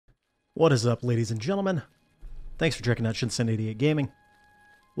What is up, ladies and gentlemen? Thanks for checking out Shin88 Gaming.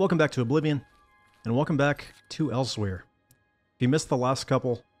 Welcome back to Oblivion, and welcome back to Elsewhere. If you missed the last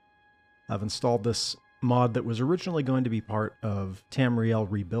couple, I've installed this mod that was originally going to be part of Tamriel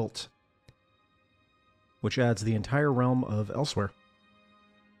Rebuilt, which adds the entire realm of Elsewhere.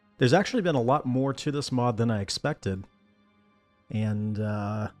 There's actually been a lot more to this mod than I expected, and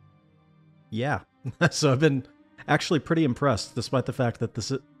yeah, so I've been actually pretty impressed, despite the fact that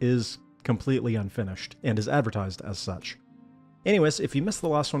this is completely unfinished and is advertised as such. Anyways, if you missed the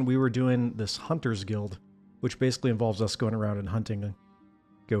last one, we were doing this Hunter's Guild, which basically involves us going around and hunting,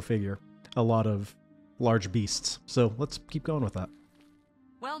 go figure, a lot of large beasts. So let's keep going with that.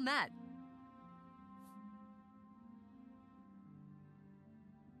 Well met.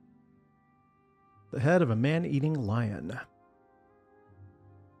 The head of a man-eating lion.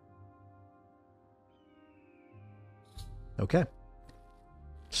 Okay.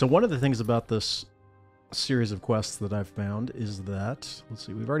 So one of the things about this series of quests that I've found is that, let's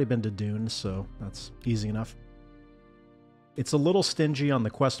see, we've already been to Dune, so that's easy enough. It's a little stingy on the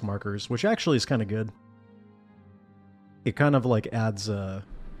quest markers, which actually is kind of good. It kind of like adds a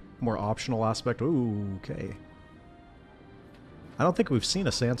more optional aspect. Ooh, okay. I don't think we've seen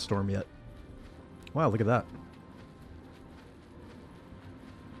a sandstorm yet. Wow, look at that.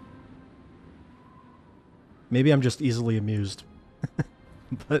 Maybe I'm just easily amused.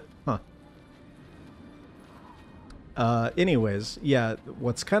 But, huh. Anyways, yeah,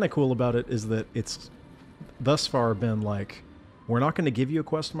 what's kind of cool about it is that it's thus far been like, we're not going to give you a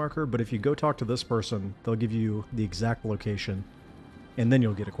quest marker, but if you go talk to this person, they'll give you the exact location, and then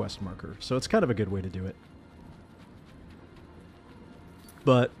you'll get a quest marker. So it's kind of a good way to do it.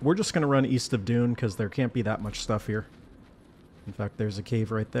 But we're just going to run east of Dune, because there can't be that much stuff here. In fact, there's a cave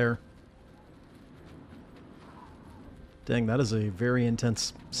right there. Dang, that is a very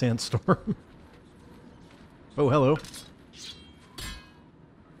intense sandstorm. Oh, hello.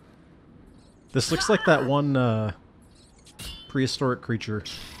 This looks like that one prehistoric creature.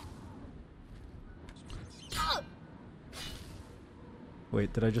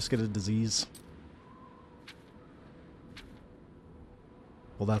 Wait, did I just get a disease?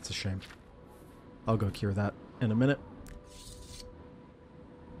 Well, that's a shame. I'll go cure that in a minute.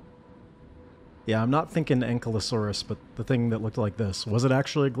 Yeah, I'm not thinking Ankylosaurus, but the thing that looked like this. Was it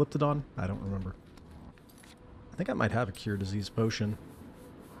actually a Glyptodon? I don't remember. I think I might have a cure disease potion.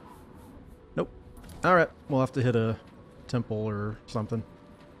 Nope. Alright, we'll have to hit a temple or something.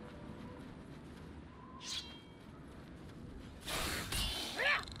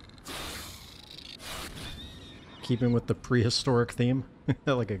 Keeping with the prehistoric theme.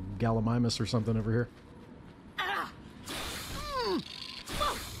 Like a Gallimimus or something over here.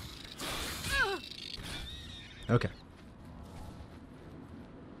 Okay.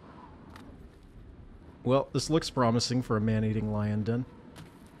 Well, this looks promising for a man-eating lion den.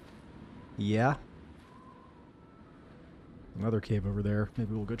 Yeah. Another cave over there.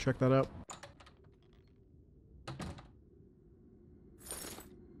 Maybe we'll go check that out.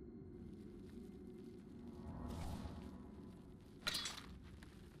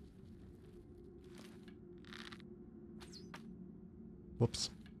 Whoops.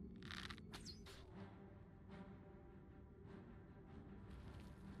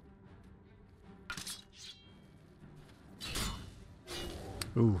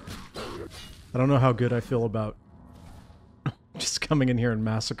 Ooh. I don't know how good I feel about just coming in here and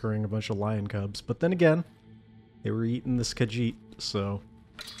massacring a bunch of lion cubs. But then again, they were eating this Khajiit, so...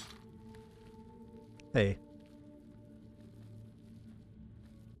 Hey.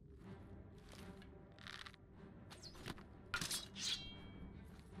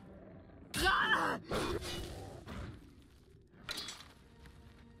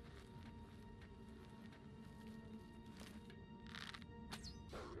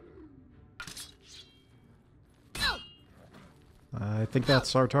 I think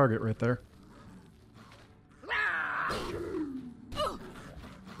that's our target right there.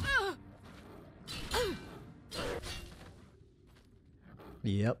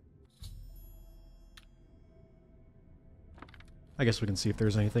 Yep. I guess we can see if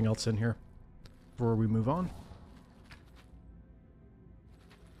there's anything else in here before we move on.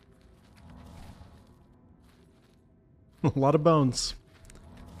 A lot of bones.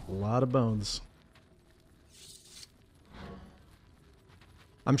 A lot of bones.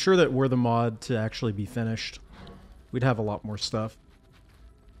 I'm sure that were the mod to actually be finished, we'd have a lot more stuff.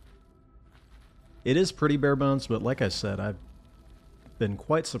 It is pretty bare bones, but like I said, I've been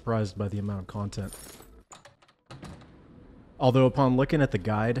quite surprised by the amount of content. Although upon looking at the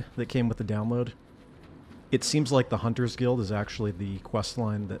guide that came with the download, it seems like the Hunter's Guild is actually the quest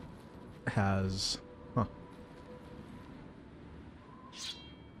line that has... Huh.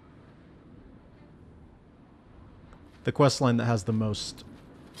 The quest line that has the most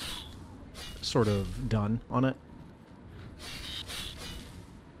sort of done on it.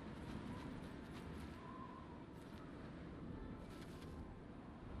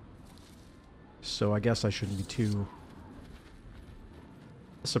 So I guess I shouldn't be too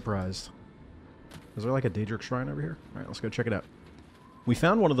surprised. Is there like a Daedric shrine over here? Alright, let's go check it out. We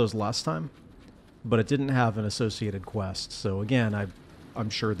found one of those last time, but it didn't have an associated quest. So again, I'm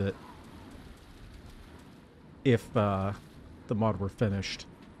sure that if the mod were finished,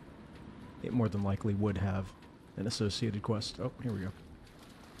 it more than likely would have an associated quest. Oh, here we go.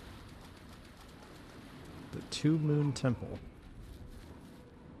 The Two Moon Temple.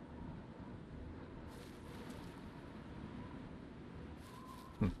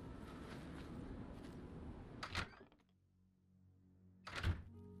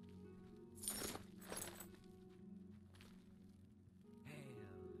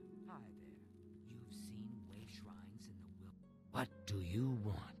 What do you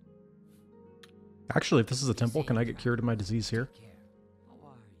want? Actually, if this is a temple, can I get cured of my disease here? How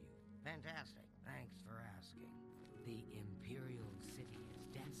are you? Fantastic. Thanks for asking. The Imperial City is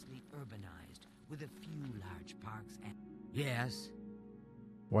densely urbanized with a few large parks and... Yes.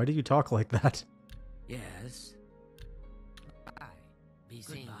 Why do you talk like that? Yes. Bye. Be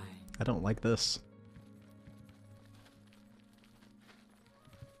seen. I don't like this.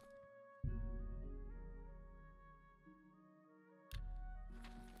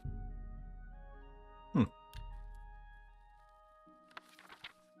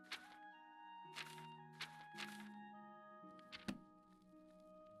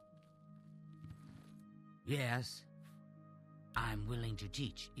 Yes. I'm willing to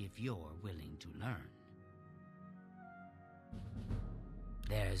teach if you're willing to learn.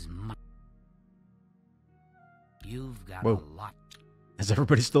 There's much. You've got Whoa. a lot. Is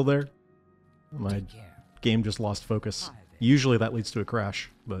everybody still there? My Take care. game just lost focus. Usually that leads to a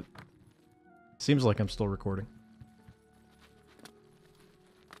crash, but seems like I'm still recording.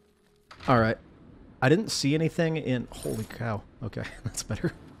 Alright. I didn't see anything in... Holy cow. Okay, that's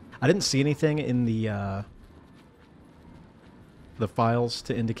better. I didn't see anything in the files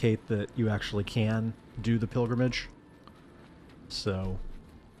to indicate that you actually can do the pilgrimage. So,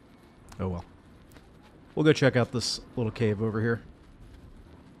 oh well. We'll go check out this little cave over here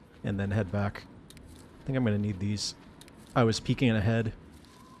and then head back. I think I'm going to need these. I was peeking ahead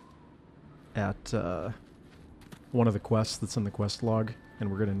at one of the quests that's in the quest log,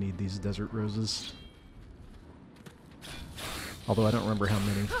 and we're going to need these desert roses. Although I don't remember how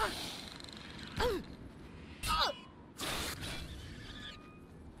many.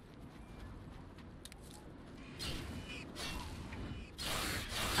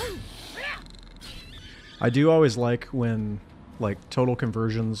 I do always like when, like, total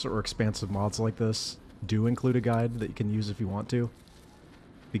conversions or expansive mods like this do include a guide that you can use if you want to.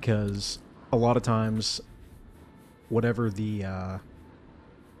 Because a lot of times, whatever the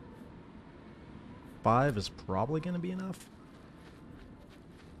 5 is probably going to be enough.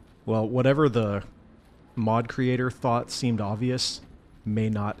 Well, whatever the mod creator thought seemed obvious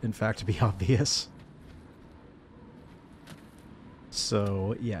may not, in fact, be obvious.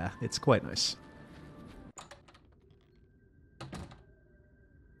 So, yeah, it's quite nice.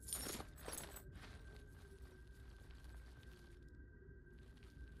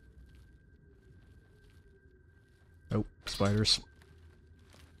 Oh, spiders.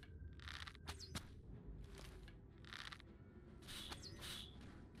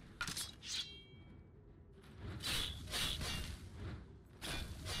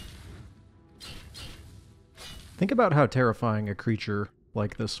 Think about how terrifying a creature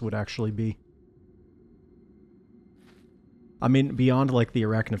like this would actually be. I mean, beyond like the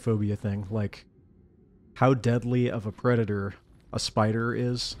arachnophobia thing, like how deadly of a predator a spider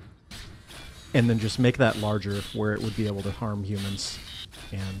is, and then just make that larger where it would be able to harm humans.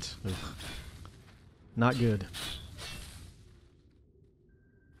 And ugh, not good.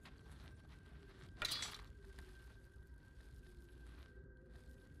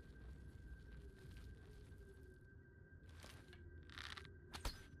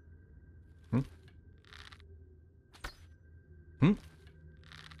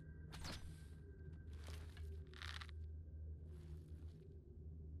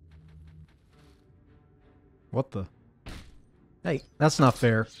 What the? Hey, that's not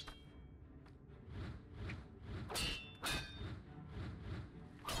fair.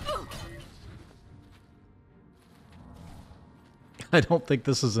 I don't think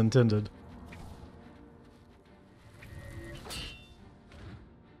this is intended.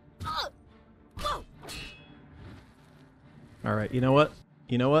 Alright, you know what?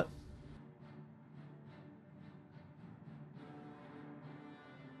 You know what?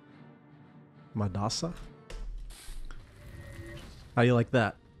 Madasa? How do you like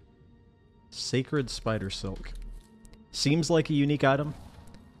that? Sacred spider silk. Seems like a unique item.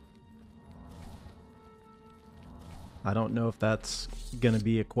 I don't know if that's gonna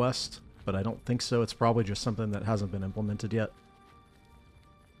be a quest, but I don't think so. It's probably just something that hasn't been implemented yet.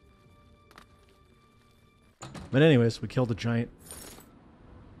 But anyways, we killed a giant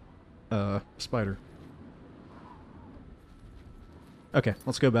spider. Okay,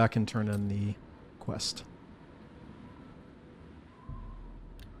 let's go back and turn in the quest.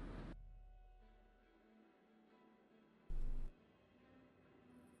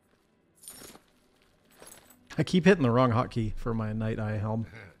 I keep hitting the wrong hotkey for my Night Eye helm.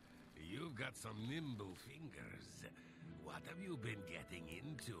 You've got some nimble fingers. What have you been getting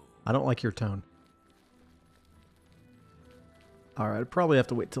into? I don't like your tone. Alright, I'd probably have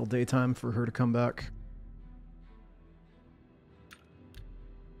to wait till daytime for her to come back.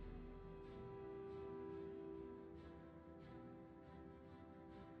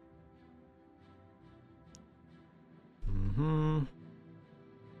 Mm-hmm.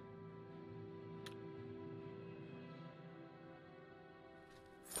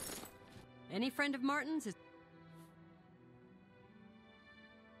 Any friend of Martin's is...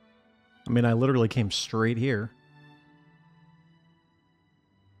 I mean, I literally came straight here.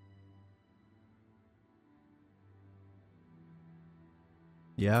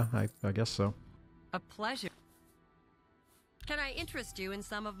 Yeah, I guess so. a pleasure. Can I interest you in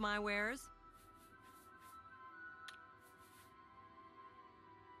some of my wares?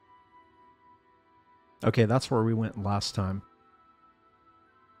 Okay, that's where we went last time.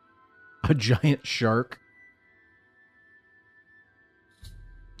 A giant shark.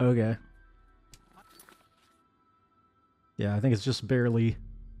 Okay. Yeah, I think it's just barely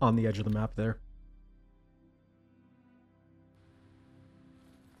on the edge of the map there.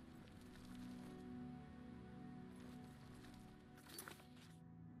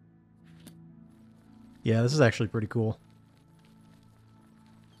 Yeah, this is actually pretty cool.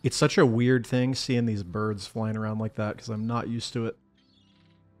 It's such a weird thing seeing these birds flying around like that because I'm not used to it.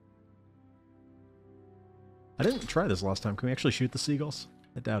 I didn't try this last time. Can we actually shoot the seagulls?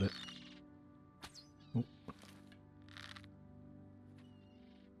 I doubt it. Oop.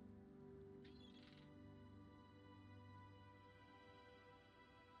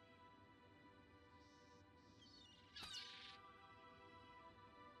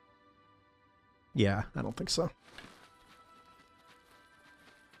 Yeah, I don't think so.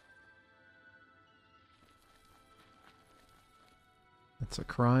 It's a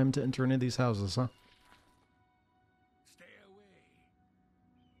crime to enter any of these houses, huh? Stay away.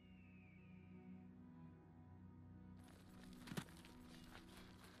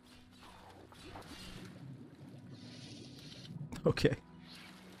 Okay.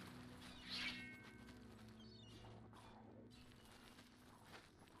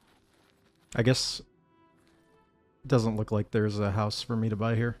 I guess it doesn't look like there's a house for me to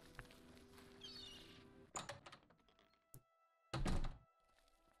buy here.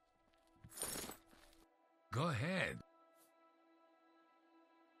 Go ahead.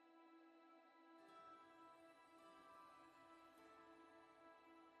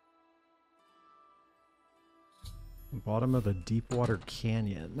 Bottom of the Deepwater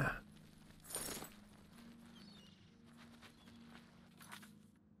Canyon.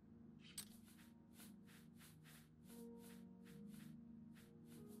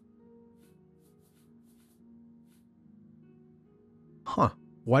 Huh.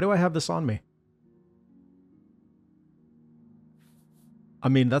 Why do I have this on me? I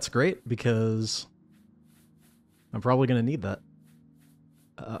mean, that's great because I'm probably going to need that.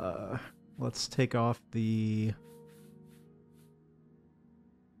 Let's take off the...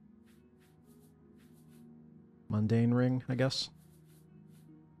 mundane ring, I guess.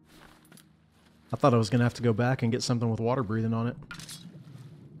 I thought I was going to have to go back and get something with water breathing on it.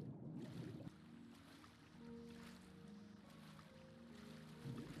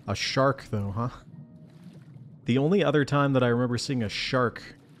 A shark, though, huh? The only other time that I remember seeing a shark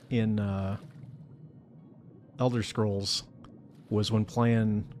in Elder Scrolls was when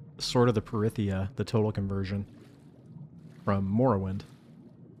playing Sword of the Parithia, the total conversion from Morrowind.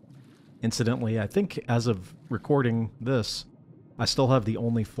 Incidentally, I think as of recording this, I still have the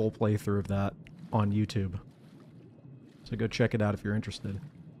only full playthrough of that on YouTube. So go check it out if you're interested.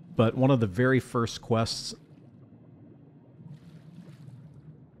 But one of the very first quests...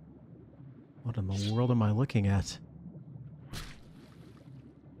 What in the world am I looking at?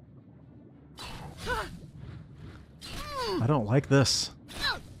 I don't like this.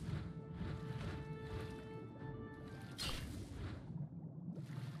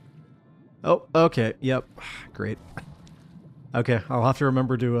 Oh, okay. Yep. Great. Okay, I'll have to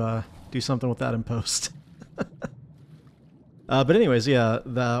remember to do something with that in post. But anyways, yeah,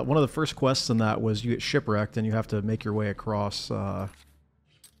 one of the first quests in that was you get shipwrecked and you have to make your way across...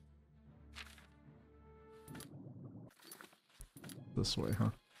 this way, huh?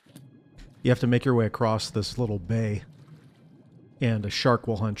 You have to make your way across this little bay. And a shark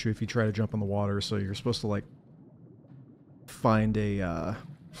will hunt you if you try to jump in the water, so you're supposed to, like, find a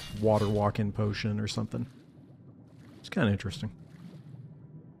water walk-in potion or something. It's kind of interesting.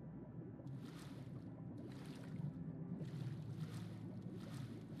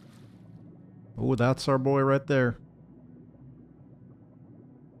 Oh, that's our boy right there.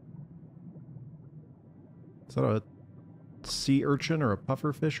 Is that a sea urchin or a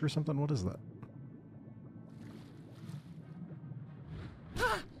puffer fish or something? What is that?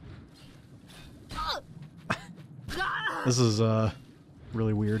 This is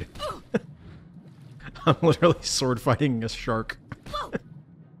really weird. I'm literally sword fighting a shark.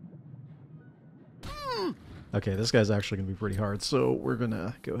 Okay, this guy's actually going to be pretty hard, so we're going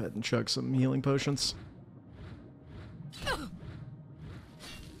to go ahead and chug some healing potions.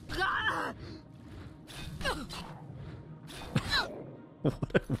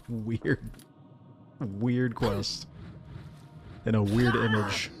 What a weird quest. And a weird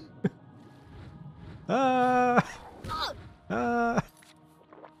image. Ah! Ah!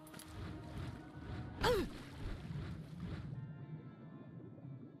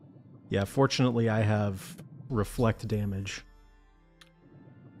 Yeah, fortunately I have reflect damage.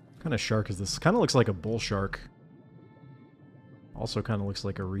 What kind of shark is this? Kind of looks like a bull shark. Also kind of looks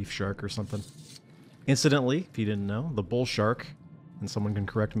like a reef shark or something. Incidentally, if you didn't know, the bull shark, and someone can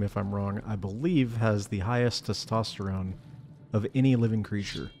correct me if I'm wrong, I believe has the highest testosterone of any living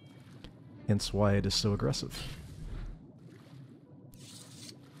creature. Hence why it is so aggressive.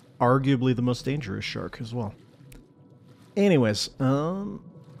 Arguably the most dangerous shark as well. Anyways, oh,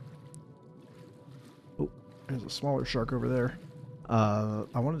 there's a smaller shark over there.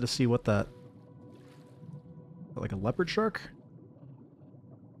 I wanted to see what that... Like a leopard shark?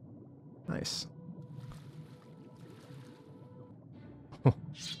 Nice.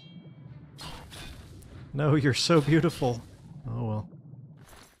 No, you're so beautiful. Oh well.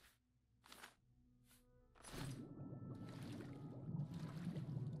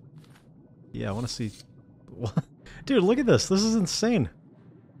 Yeah, I want to see... Dude, look at this. This is insane.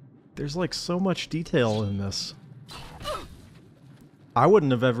 There's like so much detail in this. I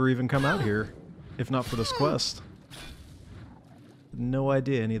wouldn't have ever even come out here if not for this quest. No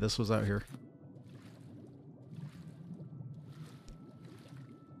idea any of this was out here.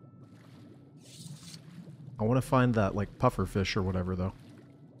 I want to find that, like, puffer fish or whatever, though.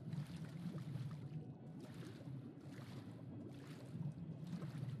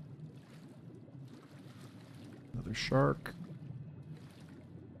 Another shark.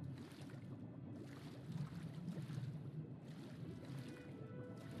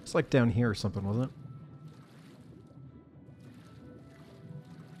 It's like down here or something, wasn't it?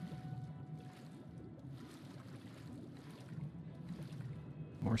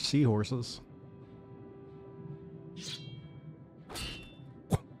 More seahorses.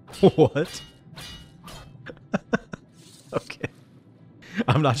 What? Okay.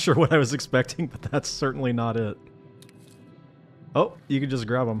 I'm not sure what I was expecting, but that's certainly not it. Oh, you can just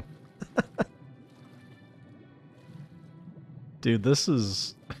grab them. Dude, this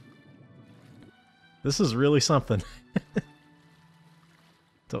is really something.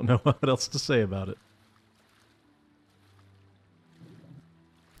 Don't know what else to say about it.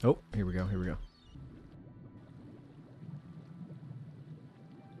 Oh, here we go, here we go.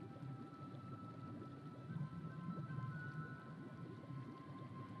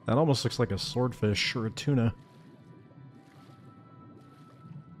 That almost looks like a swordfish or a tuna.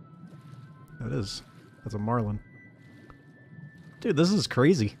 That is. That's a marlin. Dude, this is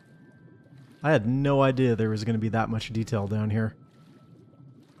crazy. I had no idea there was going to be that much detail down here.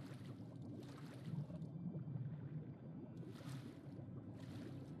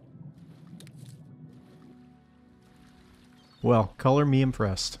 Well, color me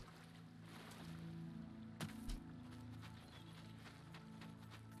impressed.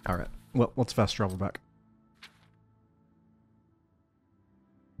 Alright, well, let's fast travel back.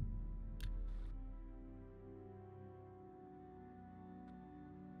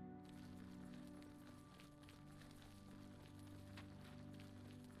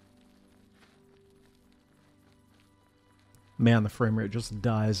 Man, the frame rate just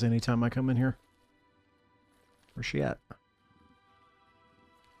dies anytime I come in here. Where's she at?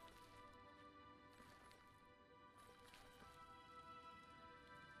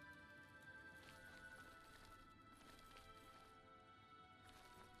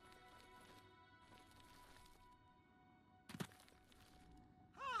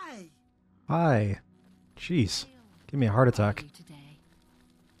 Hi. Jeez. Give me a heart attack. Today.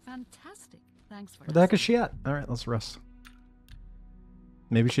 Fantastic. Thanks for Where the heck is she at? Alright, let's rest.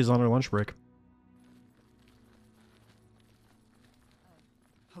 Maybe she's on her lunch break.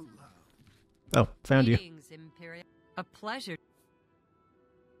 Oh, found you. Greetings, Imperial. A pleasure.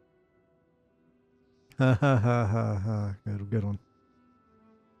 Ha ha ha ha ha. Good one.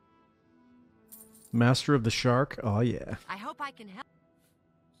 Master of the Shark. Oh yeah. I hope I can help.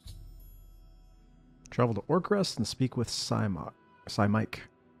 Travel to Orcrest and speak with Mike.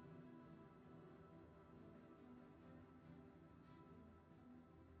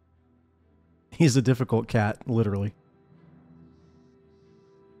 He's a difficult cat, literally.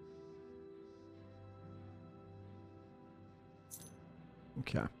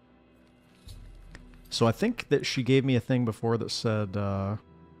 Okay. So I think that she gave me a thing before that said,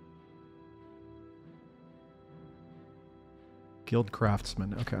 Guild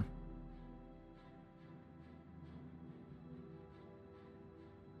Craftsman. Okay.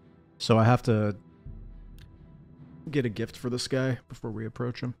 So I have to get a gift for this guy before we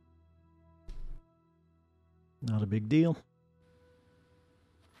approach him. Not a big deal.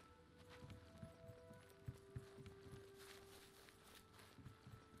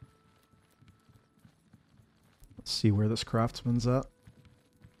 Let's see where this craftsman's at.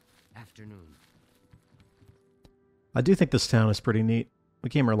 Afternoon. I do think this town is pretty neat.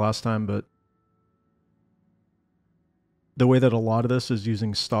 We came here last time, but the way that a lot of this is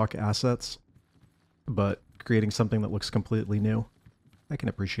using stock assets, but creating something that looks completely new, I can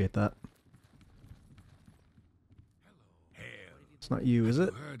appreciate that. It's not you, is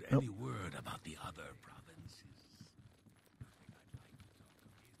it? Heard Nope. any word about the other provinces?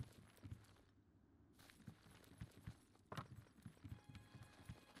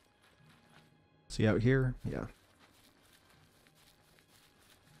 Is he out here? Yeah.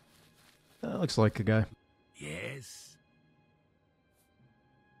 Looks like a guy. Yes.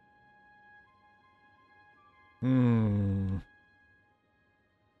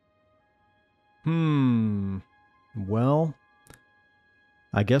 Well,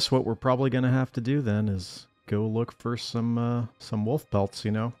 I guess what we're probably going to have to do then is go look for some wolf pelts,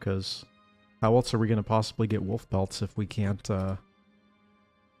 you know, because how else are we going to possibly get wolf pelts if we can't,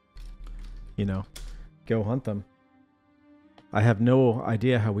 you know, go hunt them? I have no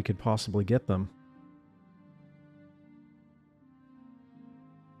idea how we could possibly get them.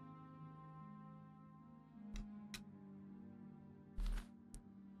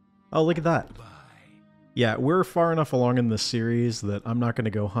 Oh, look at that. Yeah, we're far enough along in this series that I'm not going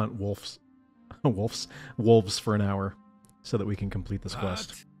to go hunt wolves for an hour so that we can complete this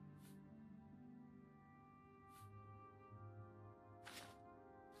quest.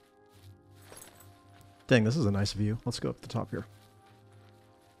 Dang, this is a nice view. Let's go up the top here.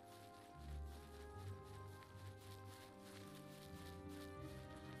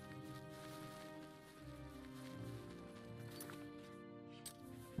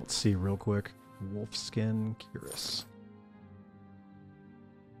 Let's see real quick. Wolfskin Cuirass.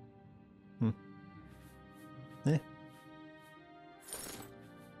 Eh.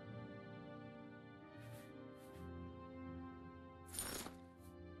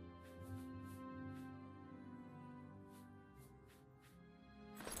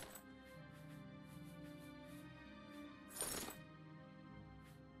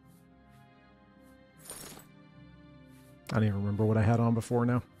 I don't even remember what I had on before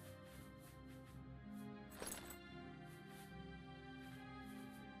now.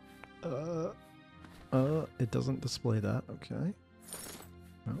 It doesn't display that. Okay.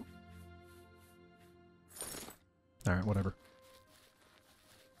 Oh. Alright, whatever.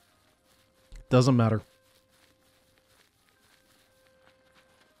 Doesn't matter.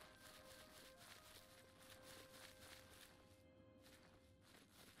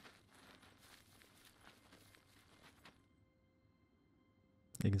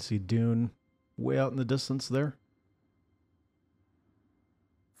 You can see Dune way out in the distance there.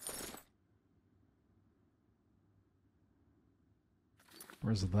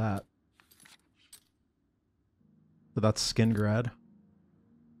 Where's that? So that's Skingrad.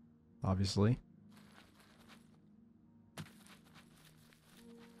 Obviously.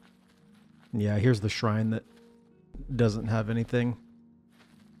 Yeah, here's the shrine that doesn't have anything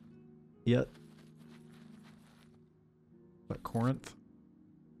yet. But Corinth.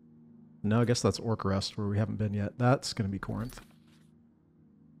 No, I guess that's Orc Rest, where we haven't been yet. That's going to be Corinth.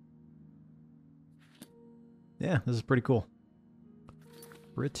 Yeah, this is pretty cool.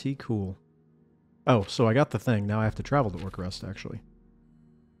 Pretty cool. Oh, so I got the thing. Now I have to travel to Orc Rest, actually.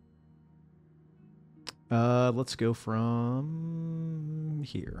 Let's go from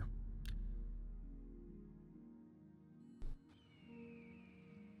here.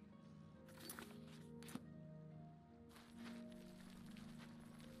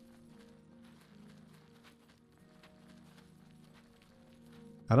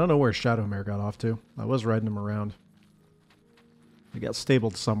 I don't know where Shadowmare got off to. I was riding him around. He got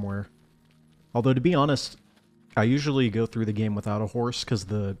stabled somewhere. Although, to be honest, I usually go through the game without a horse because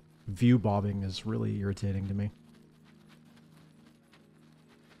the view bobbing is really irritating to me.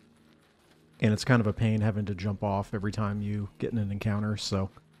 And it's kind of a pain having to jump off every time you get in an encounter, so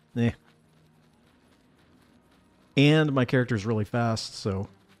eh. And my character's really fast, so...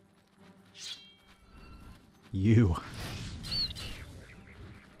 You.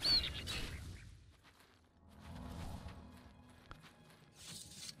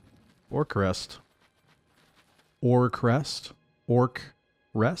 Orc Rest. Orc Rest? Orc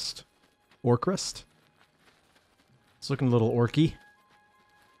Rest? Orc Rest? It's looking a little orky.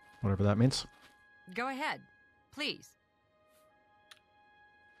 Whatever that means. Go ahead, please.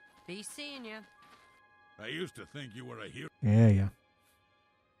 Be seeing you. I used to think you were a hero. Yeah.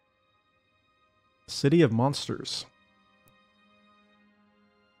 City of Monsters.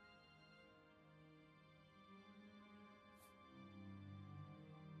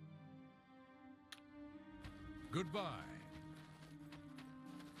 Goodbye.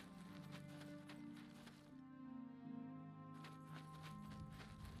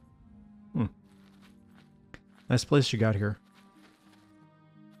 Nice place you got here.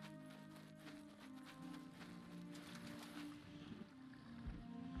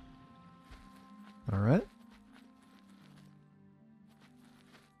 Alright.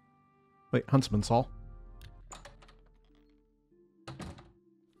 Wait, Huntsman's Hall.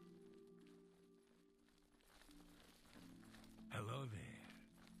 Hello there.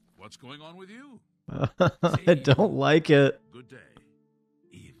 What's going on with you? I don't like it. Good day.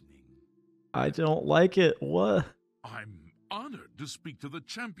 Evening. I don't like it. What? I'm honored to speak to the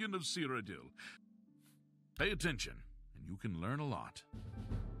champion of Cyrodiil. Pay attention, and you can learn a lot.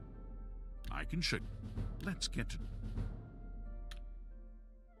 I can show you. Let's get to...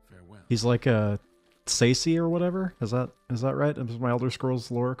 Farewell. He's like a Sacy or whatever? Is that right? Is my Elder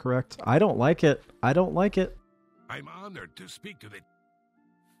Scrolls lore correct? I don't like it. I don't like it. I'm honored to speak to the...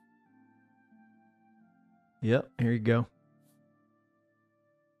 Yep, here you go.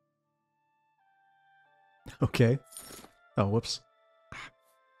 Okay. Oh, whoops.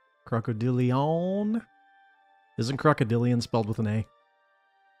 Crocodilion? Isn't crocodilian spelled with an A?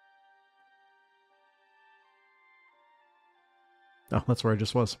 Oh, that's where I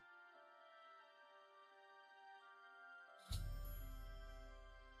just was.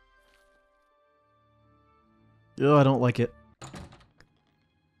 Oh, I don't like it.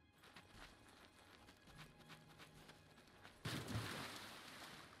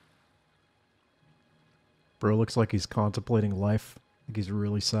 Bro looks like he's contemplating life. I think he's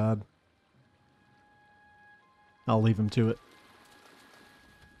really sad. I'll leave him to it.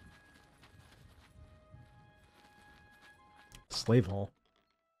 Slave Hall.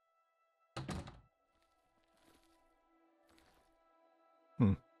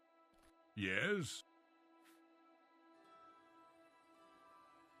 Yes?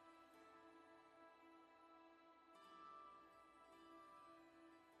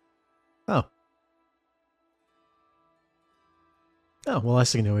 Oh. Oh, well, I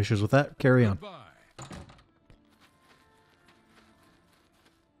see no issues with that. Carry on. Goodbye.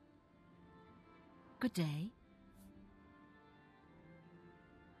 Good day.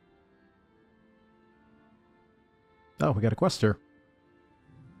 Oh, we got a quest here.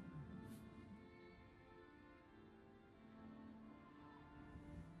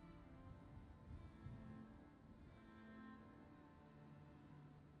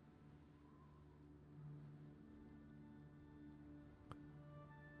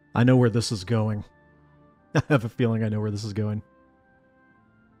 I know where this is going. I have a feeling I know where this is going.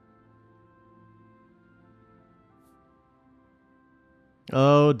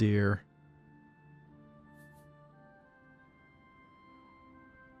 Oh dear.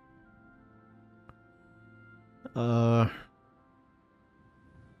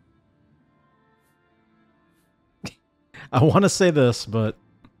 I want to say this, but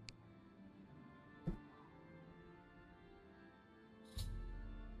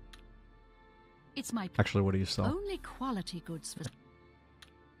It's my actually, what do you sell? only quality goods for...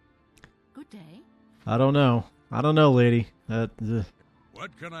 day. I don't know. I don't know, lady. What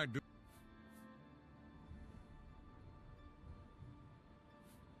can I do?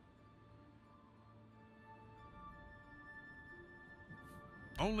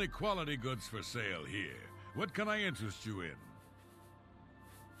 Only quality goods for sale here. What can I interest you in?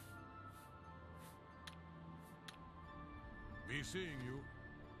 Be seeing you.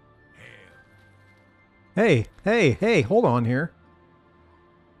 Hail. Hey, hold on here.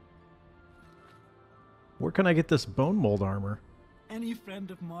 Where can I get this bone mold armor? Any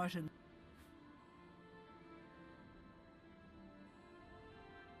friend of Martin.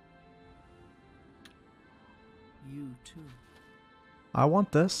 You too. I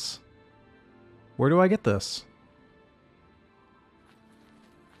want this. Where do I get this?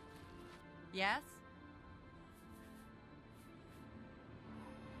 Yes?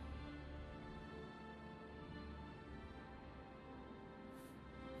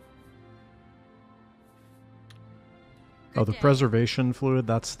 Oh, Good the day. preservation fluid,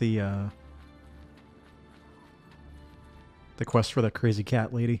 that's the quest for that crazy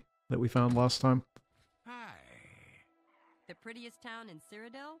cat lady that we found last time. Hi. The prettiest town in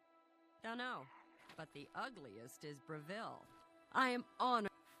Cyrodiil? Don't know. But the ugliest is Breville. I am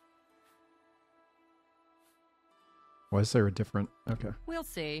honored. Why is there a different... Okay. We'll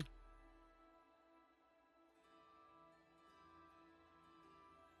see.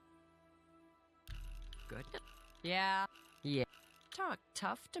 Good. Yeah. Yeah. Talk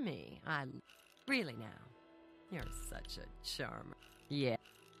tough to me. Really now. You're such a charmer. Yeah.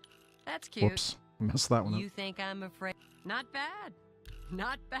 That's cute. Whoops. I messed that one You up. think I'm afraid? Not bad.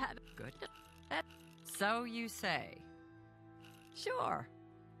 Not bad. Good. That. So you say. Sure.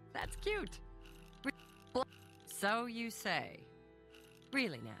 That's cute. So you say.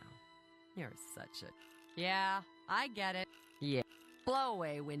 Really now. You're such a... Yeah, I get it. Yeah. Blow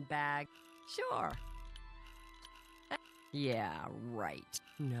away, windbag. Sure. Yeah, right.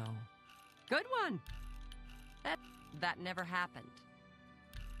 No. Good one. That never happened.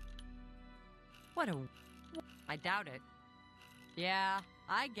 What a... I doubt it. Yeah,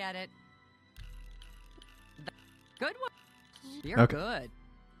 I get it. Good one. You're Okay. good.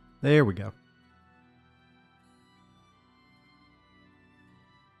 There we go.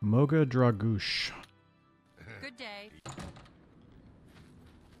 Moga Dragoosh. Good day. Of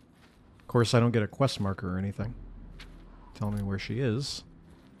course, I don't get a quest marker or anything. Tell me where she is.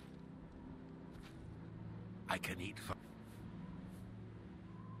 I can eat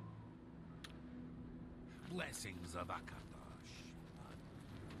blessings of Akatosh.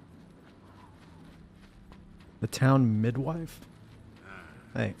 The town midwife?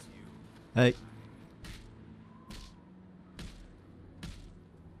 Hey. Hey.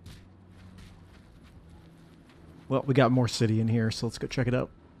 Well, we got more city in here, so let's go check it out.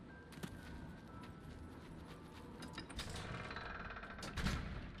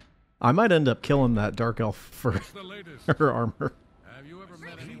 I might end up killing that dark elf for What's the latest? her armor. Have you ever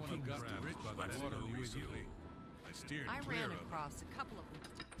met anyone who got rich by the water recently? I steered I clear ran of across a couple of...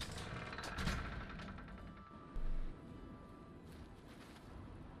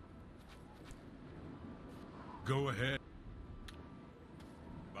 Go ahead.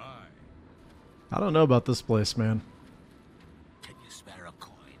 Bye. I don't know about this place, man. Can you spare a coin?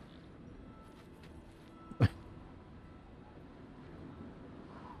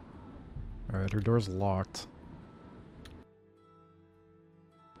 Alright, her door's locked.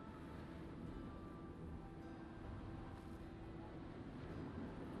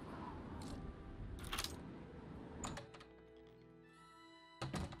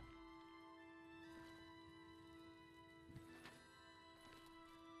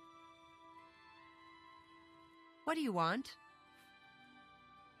 What do you want?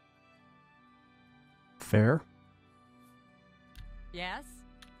 Fair? Yes?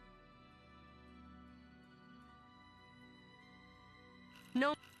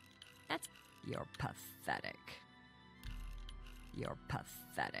 No. That's... You're pathetic. You're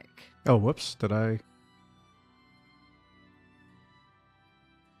pathetic. Oh, whoops. Did I...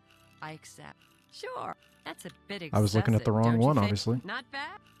 I accept. Sure. That's a bit excessive. I was looking at the wrong don't you one, think? obviously. Not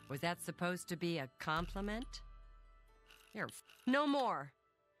bad. Was that supposed to be a compliment? You're... No more.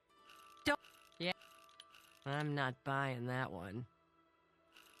 Don't... Yeah. I'm not buying that one.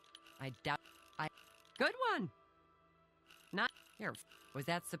 I doubt... Good one! Not... Here. Was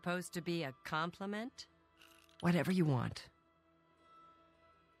that supposed to be a compliment? Whatever you want.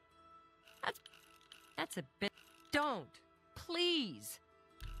 That's a bit... Don't. Please.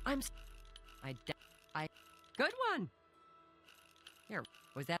 Good one! Here.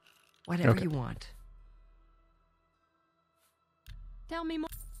 Was that... Whatever Okay. you want. Tell me more.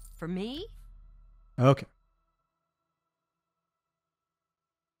 For me? Okay.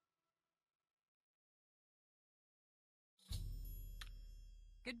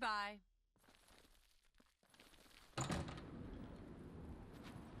 Goodbye.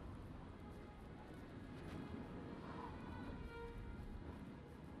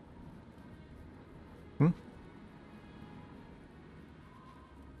 Hmm?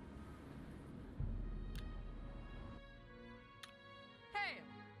 Hey!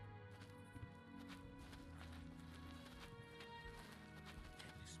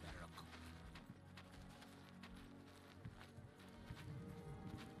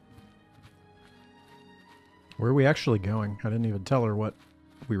 Where are we actually going? I didn't even tell her what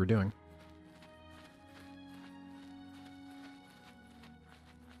we were doing.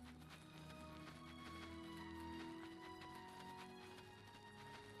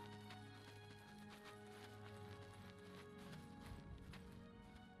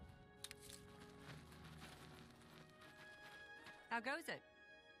 How goes it?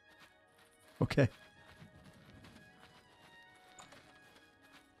 Okay.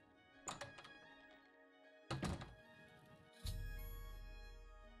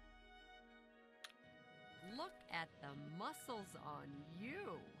 Look at the muscles on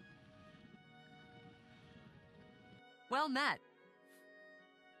you. Well met.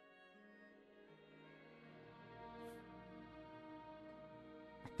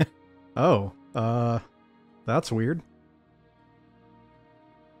 Oh, that's weird.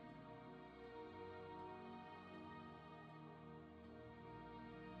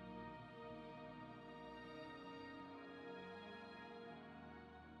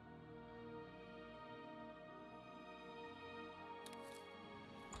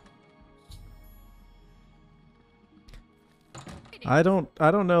 I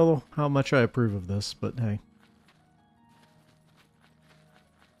don't know how much I approve of this, but hey.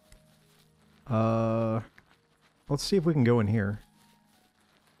 Let's see if we can go in here.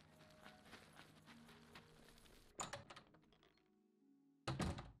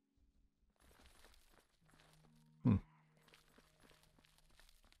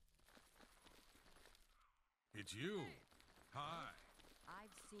 It's you. Hi.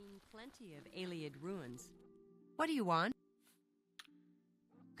 I've seen plenty of Iliad ruins. What do you want?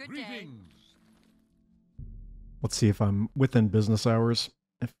 Good day. Greetings. Let's see if I'm within business hours.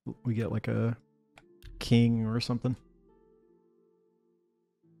 If we get like a king or something.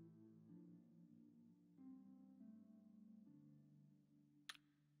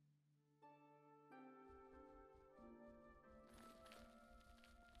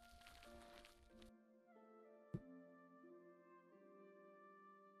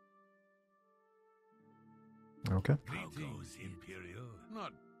 Okay. Greetings, Imperial.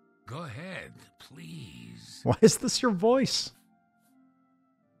 Not. Go ahead, please. Why is this your voice?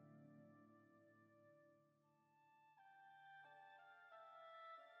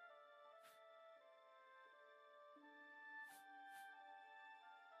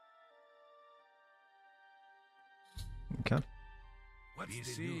 Okay. What's the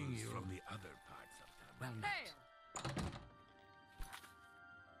seeing news from the other parts of town? Well, Hail!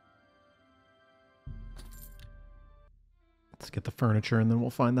 Let's get the furniture and then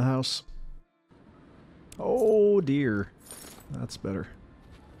we'll find the house. Oh dear. That's better.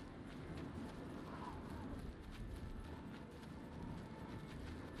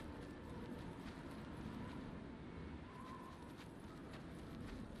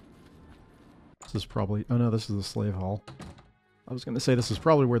 This is probably... Oh no, this is the slave hall. I was going to say this is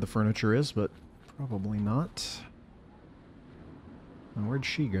probably where the furniture is, but probably not. And where'd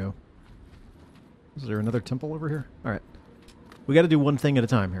she go? Is there another temple over here? Alright. We got to do one thing at a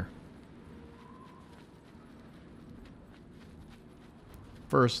time here.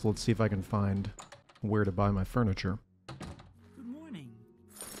 First, let's see if I can find where to buy my furniture. Good morning.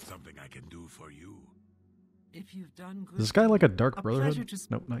 Something I can do for you. If you've done good, Is this guy like a Dark a Brotherhood? pleasure to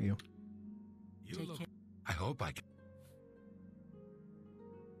Nope, not you. You Take look. care. I hope I can.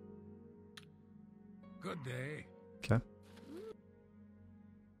 Good day. Okay.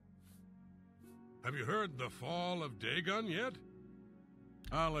 Have you heard the fall of Dagon yet?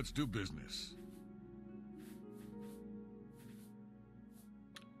 Let's do business.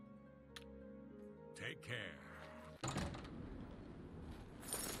 Take care.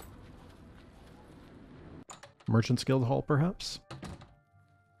 Merchant's Guild Hall, perhaps?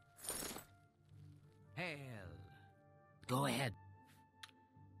 Hail. Go ahead.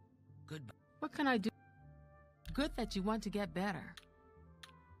 Goodbye. What can I do? Good that you want to get better.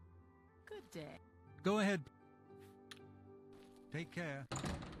 Good day. Go ahead. Take care.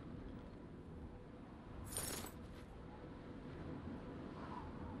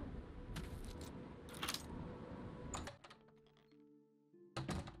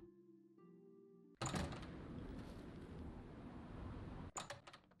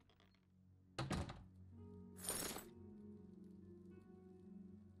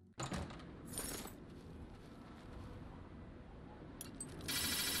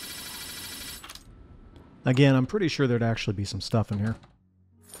 Again, I'm pretty sure there'd actually be some stuff in here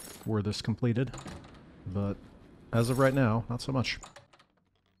were this completed, but as of right now, not so much.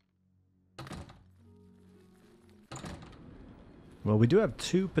 Well, we do have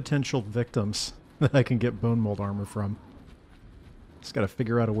 2 potential victims that I can get bone mold armor from. Just gotta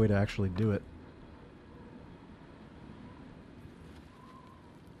figure out a way to actually do it.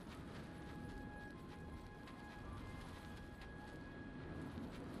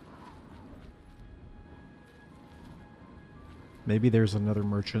 Maybe there's another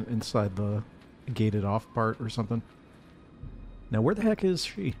merchant inside the gated off part or something. Now, where the heck is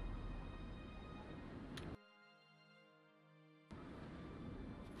she?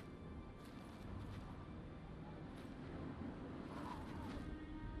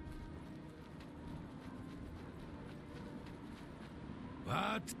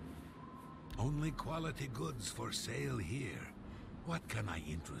 What? Only quality goods for sale here. What can I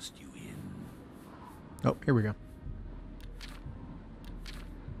interest you in? Oh, here we go.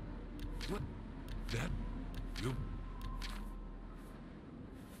 What? That... you...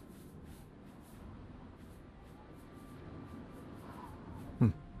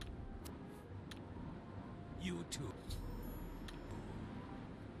 You too.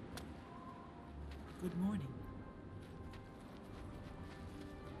 Good morning.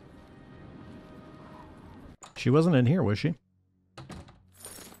 She wasn't in here, was she?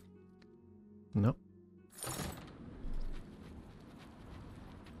 Nope.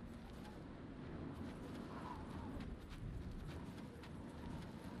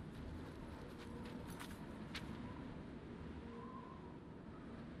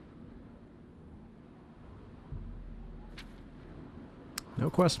 No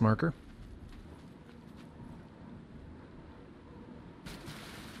quest marker.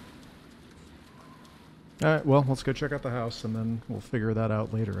 Alright, well, let's go check out the house, and then we'll figure that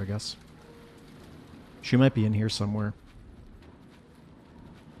out later, I guess. She might be in here somewhere.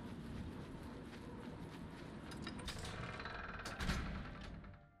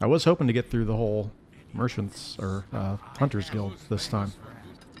 I was hoping to get through the whole Merchants, or Hunters Guild this time.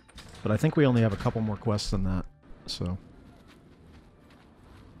 But I think we only have a couple more quests than that, so...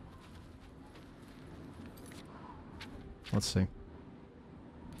 Let's see.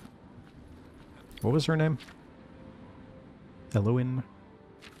 What was her name? Eloin?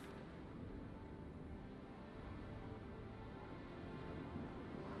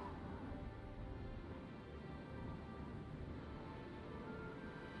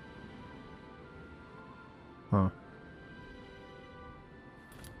 Huh.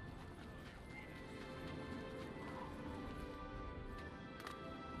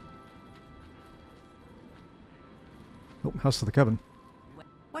 Oh, House of the Coven.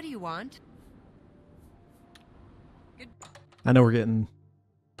 What do you want? Good. I know we're getting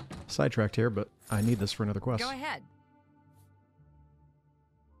sidetracked here, but I need this for another quest. Go ahead.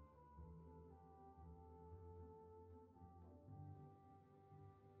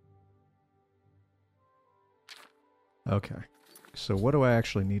 Okay. So what do I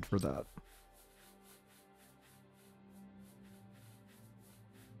actually need for that?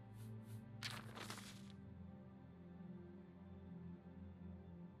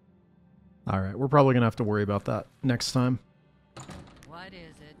 Alright, we're probably going to have to worry about that next time. What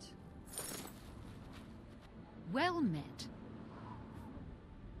is it? Well met.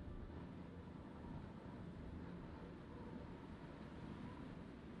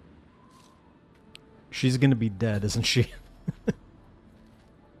 She's going to be dead, isn't she?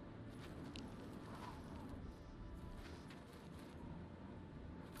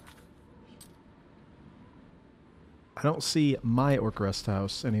 I don't see my Orc Rest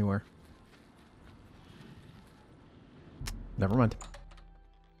house anywhere. Never mind.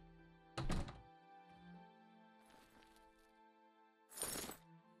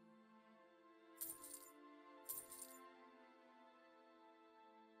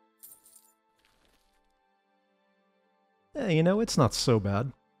 Hey, you know, it's not so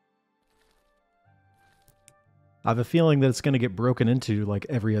bad. I have a feeling that it's going to get broken into like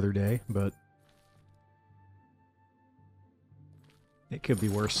every other day, but it could be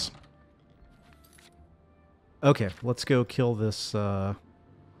worse. Okay, let's go kill this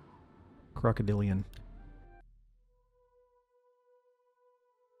crocodilian.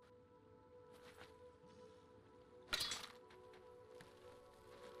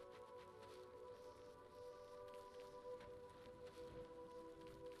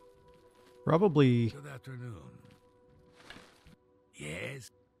 Probably Good afternoon.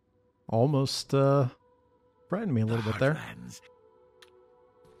 Yes? almost frightened me a little bit there. Heartlands.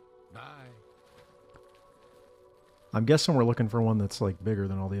 Bye. I'm guessing we're looking for one that's like bigger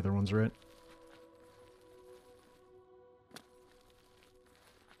than all the other ones, right?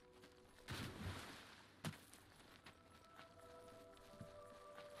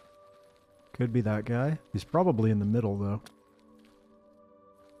 Could be that guy. He's probably in the middle, though.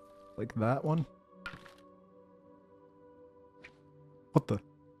 Like that one. What the?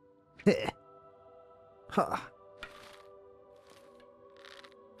 Ha!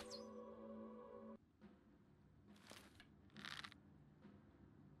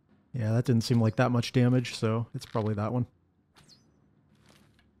 Yeah, that didn't seem like that much damage, so it's probably that one.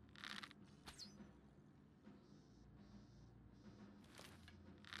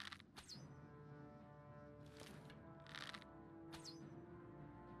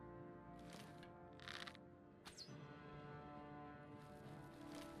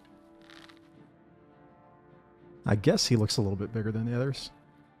 I guess he looks a little bit bigger than the others.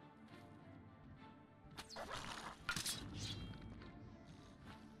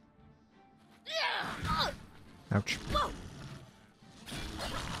 Ouch.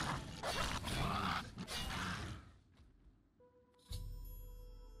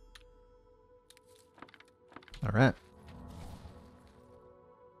 All right.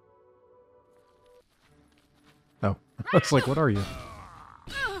 Oh, I was like, what are you?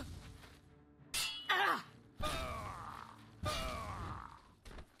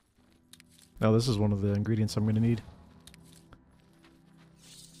 Oh, this is one of the ingredients I'm going to need.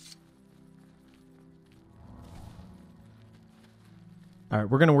 Alright,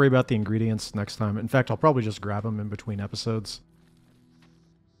 we're going to worry about the ingredients next time. In fact, I'll probably just grab them in between episodes,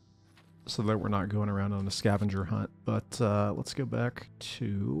 so that we're not going around on a scavenger hunt. But let's go back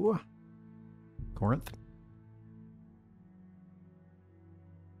to Corinth.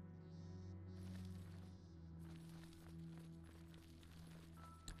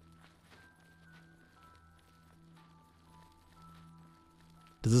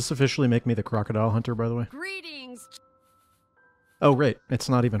 Does this officially make me the crocodile hunter, by the way? Greetings. Oh, right. It's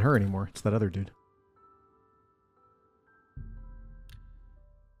not even her anymore. It's that other dude.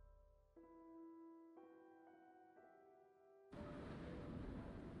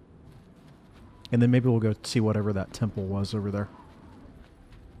 And then maybe we'll go see whatever that temple was over there.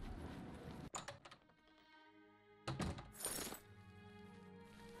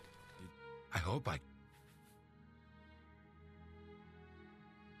 I hope I...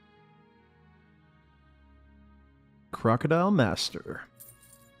 Crocodile Master.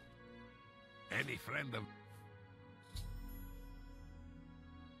 Any friend of...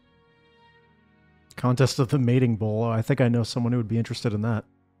 Contest of the Mating Bowl. Oh, I think I know someone who would be interested in that.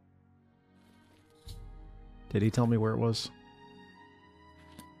 Did he tell me where it was?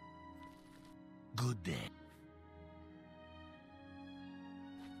 Good day.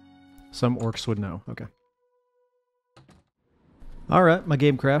 Some orcs would know. Okay. Alright, my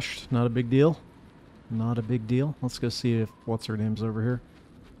game crashed. Not a big deal. Not a big deal. Let's go see if what's-her-name's over here.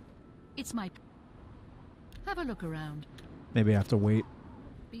 It's my... Have a look around. Maybe I have to wait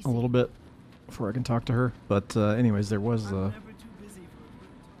a little bit before I can talk to her. But anyways, there was a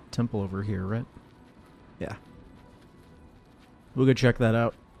temple over here, right? Yeah. We'll go check that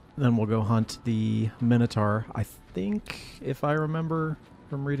out. Then we'll go hunt the Minotaur. I think, if I remember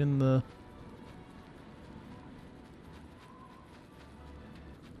from reading the...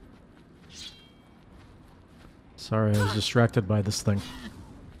 Sorry, I was distracted by this thing.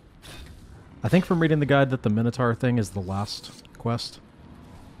 I think from reading the guide that the Minotaur thing is the last quest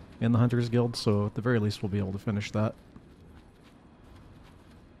in the Hunter's Guild, so at the very least we'll be able to finish that.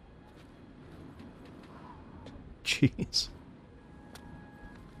 Jeez.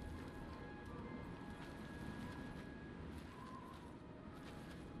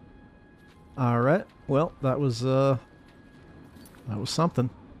 Alright, well, that was something.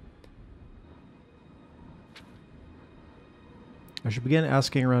 I should begin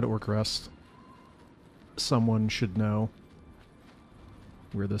asking around at Orc Rest. Someone should know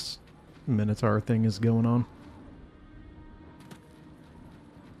where this Minotaur thing is going on.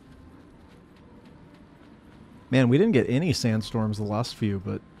 Man, we didn't get any sandstorms the last few,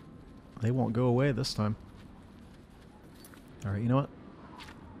 but they won't go away this time. Alright, you know what?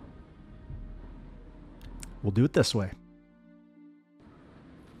 We'll do it this way.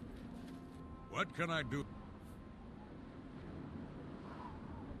 What can I do?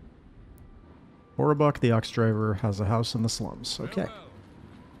 Orabok, the ox driver, has a house in the slums. Okay. Farewell.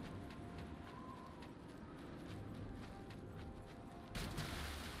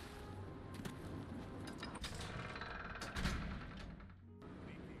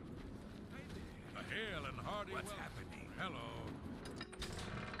 A hail and hearty What's happening? Hello.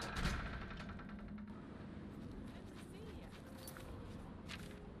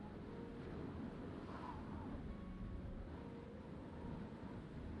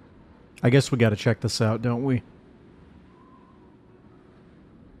 I guess we gotta check this out, don't we?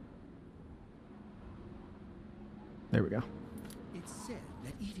 There we go. It's said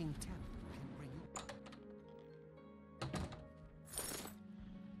that eating talent can bring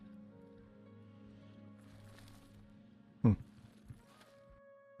you.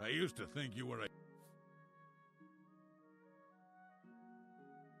 I used to think you were a...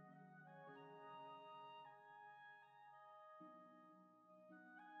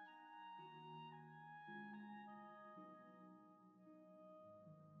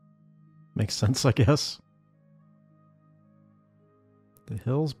 Makes sense, I guess. The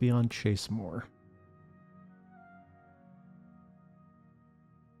hills beyond Chasemore.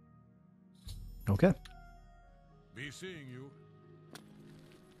 Okay. Be seeing you.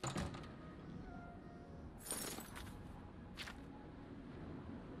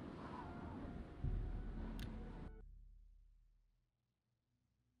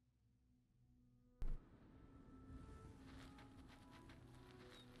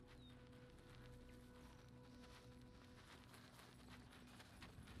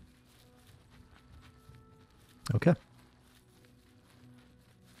 Okay.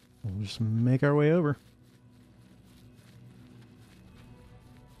 We'll just make our way over.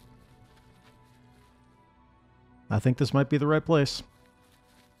 I think this might be the right place.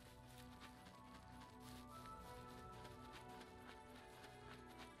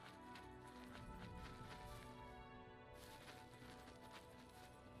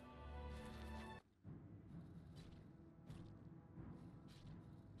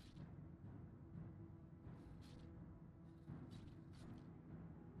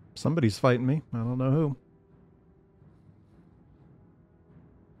 Somebody's fighting me. I don't know who.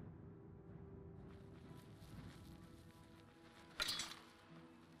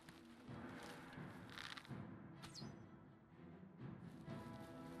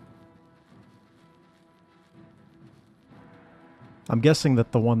 I'm guessing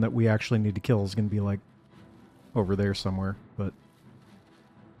that the one that we actually need to kill is going to be like over there somewhere, but...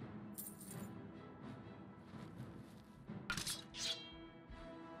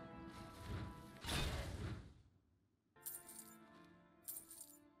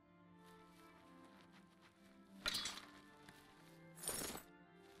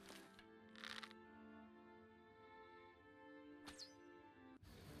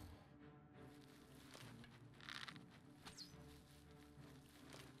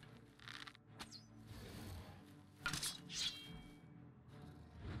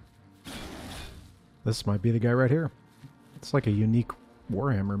 This might be the guy right here. It's like a unique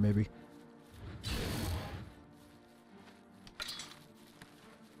warhammer, maybe.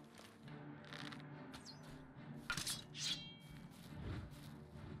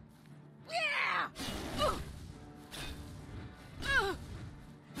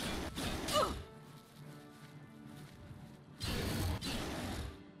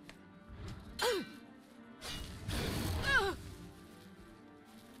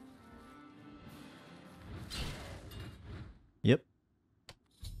 Yep.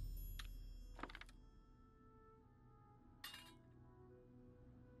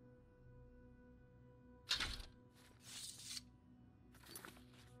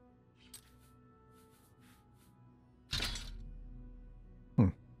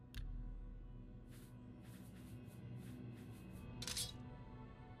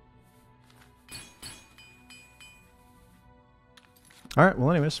 Alright,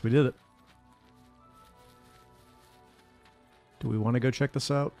 well anyways, we did it. Do we want to go check this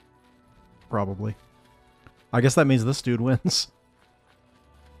out? Probably. I guess that means this dude wins.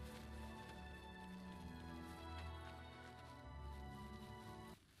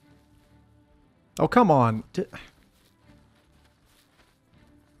 Oh, come on.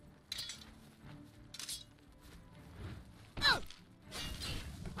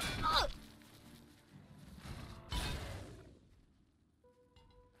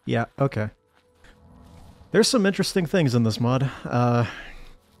 Yeah, okay. There's some interesting things in this mod. I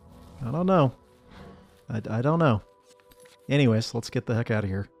don't know. I don't know. Anyways, let's get the heck out of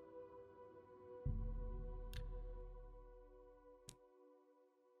here.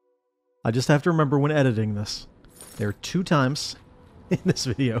 I just have to remember when editing this. There are 2 times in this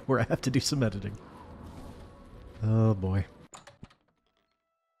video where I have to do some editing. Oh boy.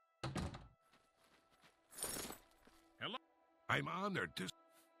 Hello. I'm honored to...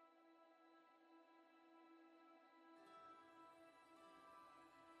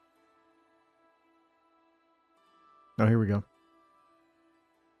 Oh, here we go.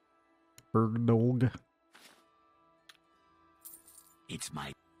 Bergdolg. It's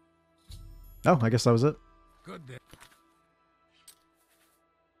my... Oh, I guess that was it. Good day.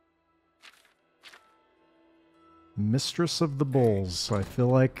 Mistress of the Bulls. I feel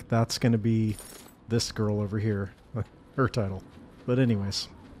like that's going to be this girl over here, her title. But anyways.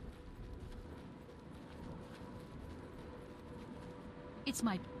 It's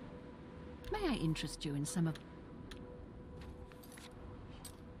my... May I interest you in some of...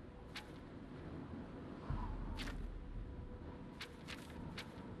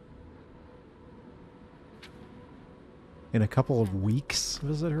 In a couple of weeks,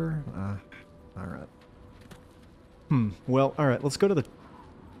 visit her? Alright. Well, alright, let's go to the...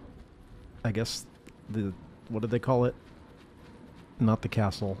 I guess, the... What did they call it? Not the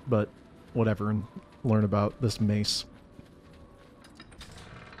castle, but whatever, and learn about this mace.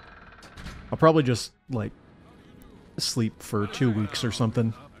 I'll probably just, like, sleep for 2 weeks or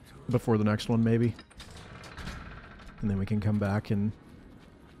something before the next one, maybe. And then we can come back and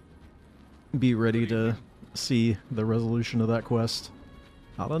be ready to see the resolution of that quest.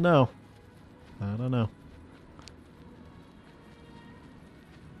 I don't know. I don't know.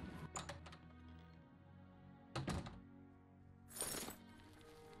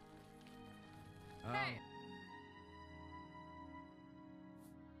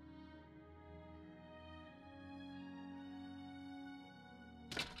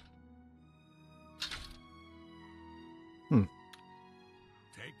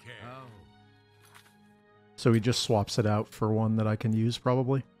 Take care. Oh. So he just swaps it out for one that I can use,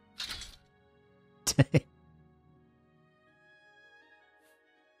 probably.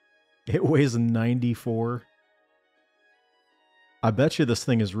 It weighs 94. I bet you this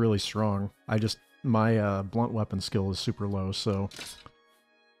thing is really strong. My blunt weapon skill is super low, so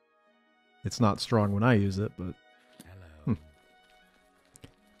it's not strong when I use it, but... Hello.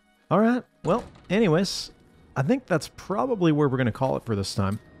 Alright, well, anyways, I think that's probably where we're going to call it for this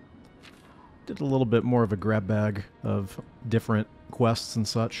time. Did a little bit more of a grab bag of different quests and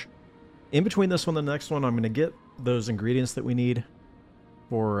such. In between this one and the next one, I'm going to get those ingredients that we need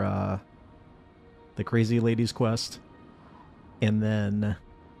for the Crazy Ladies quest. And then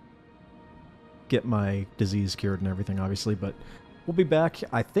get my disease cured and everything, obviously. But we'll be back.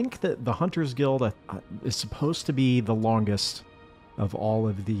 I think that the Hunters Guild is supposed to be the longest of all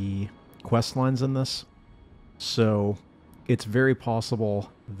of the quest lines in this. So it's very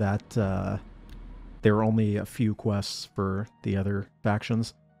possible that there are only a few quests for the other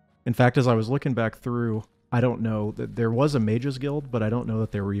factions. In fact, as I was looking back through, I don't know that there was a Mages Guild, but I don't know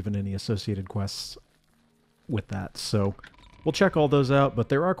that there were even any associated quests with that. So we'll check all those out, but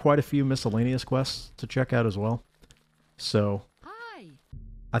there are quite a few miscellaneous quests to check out as well. So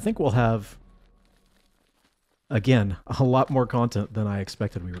I think we'll have, again, a lot more content than I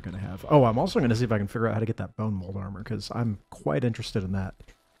expected we were going to have. Oh, I'm also going to see if I can figure out how to get that bone mold armor, because I'm quite interested in that,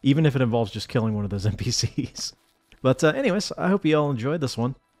 even if it involves just killing one of those NPCs. But anyways, I hope you all enjoyed this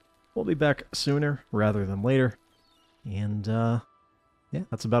one. We'll be back sooner rather than later. And yeah,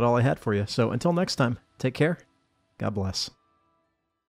 that's about all I had for you. So until next time, take care. God bless.